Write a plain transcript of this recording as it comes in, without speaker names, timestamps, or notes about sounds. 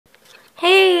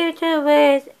Hey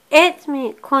YouTubers, it's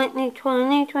me, Courtney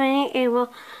 2020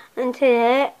 April, and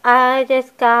today I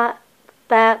just got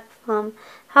back from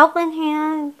Helping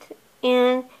Hands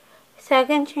and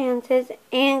Second Chances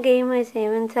and Game with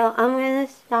Saving, so I'm going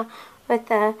to start with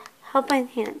the Helping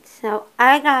Hands. So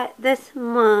I got this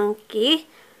monkey,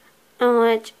 in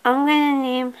which I'm going to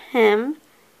name him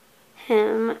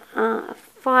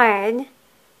Fred,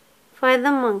 for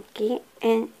the monkey,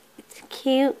 and it's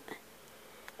cute.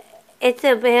 It's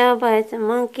a bear, but it's a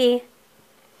monkey.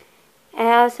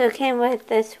 I also came with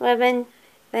this ribbon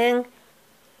thing.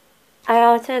 I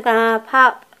also got a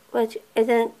pop, which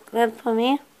isn't good for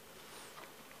me.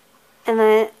 And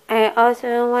then I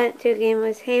also went to Game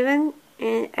with Haven,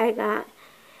 and I got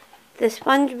the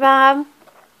SpongeBob,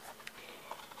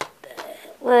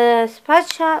 the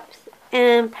Spot Shops,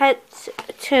 and Pets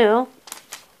 2.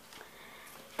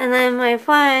 And then my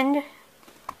friend,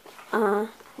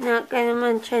 not gonna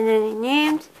mention any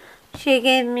names, she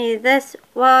gave me this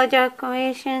wall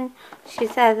decoration. She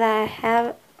said that I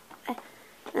have,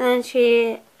 and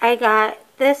then I got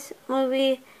this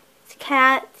movie, it's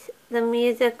Cats, the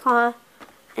musical,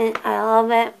 and I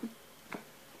love it.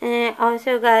 And I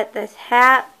also got this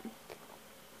hat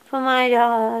for my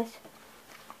dolls.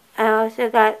 I also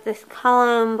got this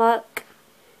coloring book.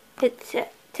 It's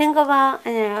Tinkerbell,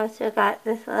 and I also got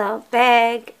this little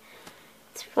bag.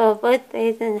 It's for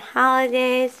birthdays and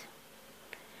holidays.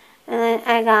 And then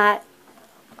I got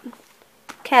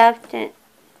Captain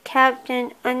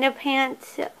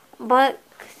Underpants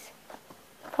books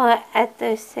at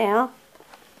the sale.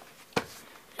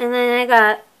 And then I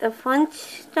got the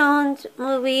Flintstones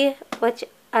movie, which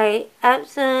I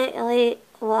absolutely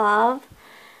love.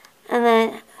 And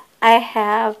then I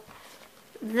have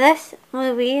this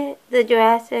movie, the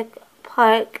Jurassic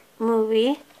Park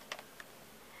movie.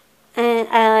 And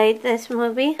I like this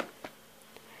movie.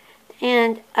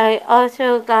 And I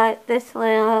also got this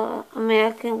little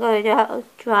American Girl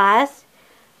dress.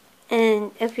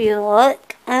 And if you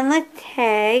look on the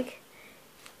tag,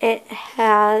 it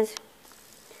has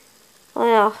a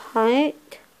little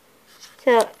heart.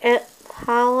 So it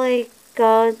probably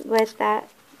goes with that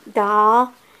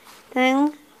doll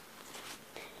thing.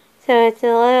 So it's a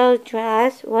little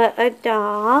dress with a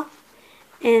doll.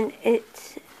 And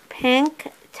it's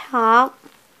pink top,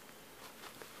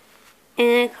 and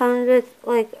it comes with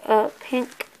like a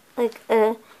pink, like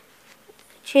a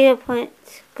cheetah print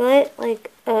skirt,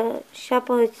 like a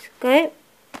shepherd skirt.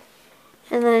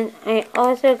 And then I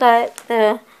also got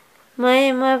the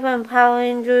Mighty Morphin Power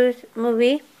Rangers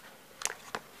movie.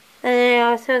 And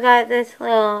I also got this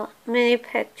little mini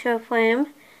picture frame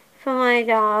for my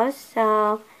dolls,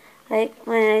 so like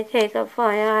when I take a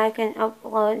photo I can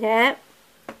upload it.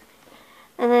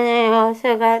 And then I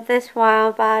also got this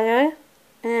water bottle,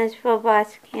 and it's for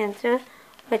breast cancer,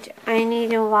 which I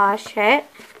need to wash it.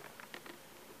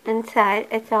 Inside,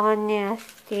 it's all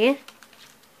nasty.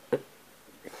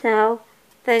 So,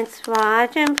 thanks for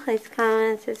watching. Please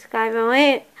comment, subscribe, and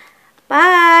rate.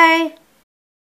 Bye!